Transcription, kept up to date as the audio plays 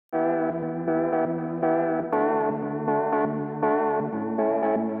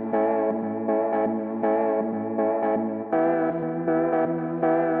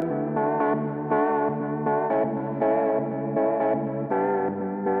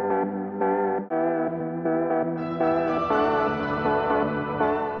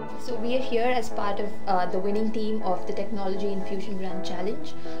we are here as part of the winning team of the Technology Infusion Grand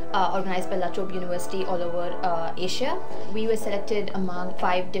Challenge, organized by Trobe University all over Asia. We were selected among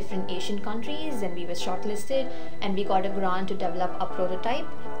 5 different Asian countries, and we were shortlisted, and we got a grant to develop a prototype.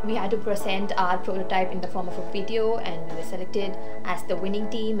 We had to present our prototype in the form of a video, and we were selected as the winning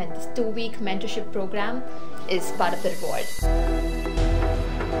team, and this 2-week mentorship program is part of the reward.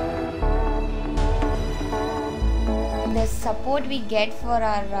 The support we get for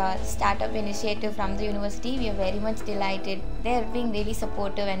our startup initiative from the university, we are very much delighted. They are being really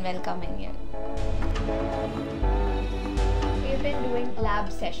supportive and welcoming here. We've been doing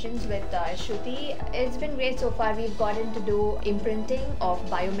lab sessions with Shruti. It's been great so far. We've gotten to do imprinting of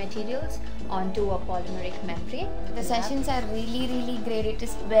biomaterials onto a polymeric membrane. The sessions are really great. It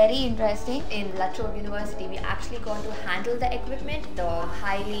is very interesting. In Trobe University, we actually got to handle the equipment, the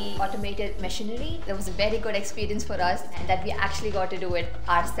highly automated machinery. It was a very good experience for us, and that we actually got to do it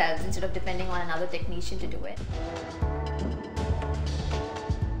ourselves instead of depending on another technician to do it.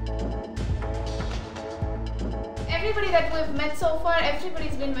 Everybody that we've met so far,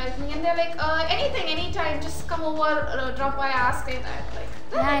 everybody's been welcoming, and they're like, anything, anytime, just come over, drop by, ask it. Like,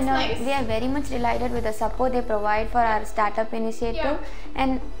 yeah, I know. Nice. We are very much delighted with the support they provide for our startup initiative,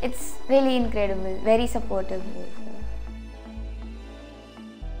 and it's really incredible, very supportive.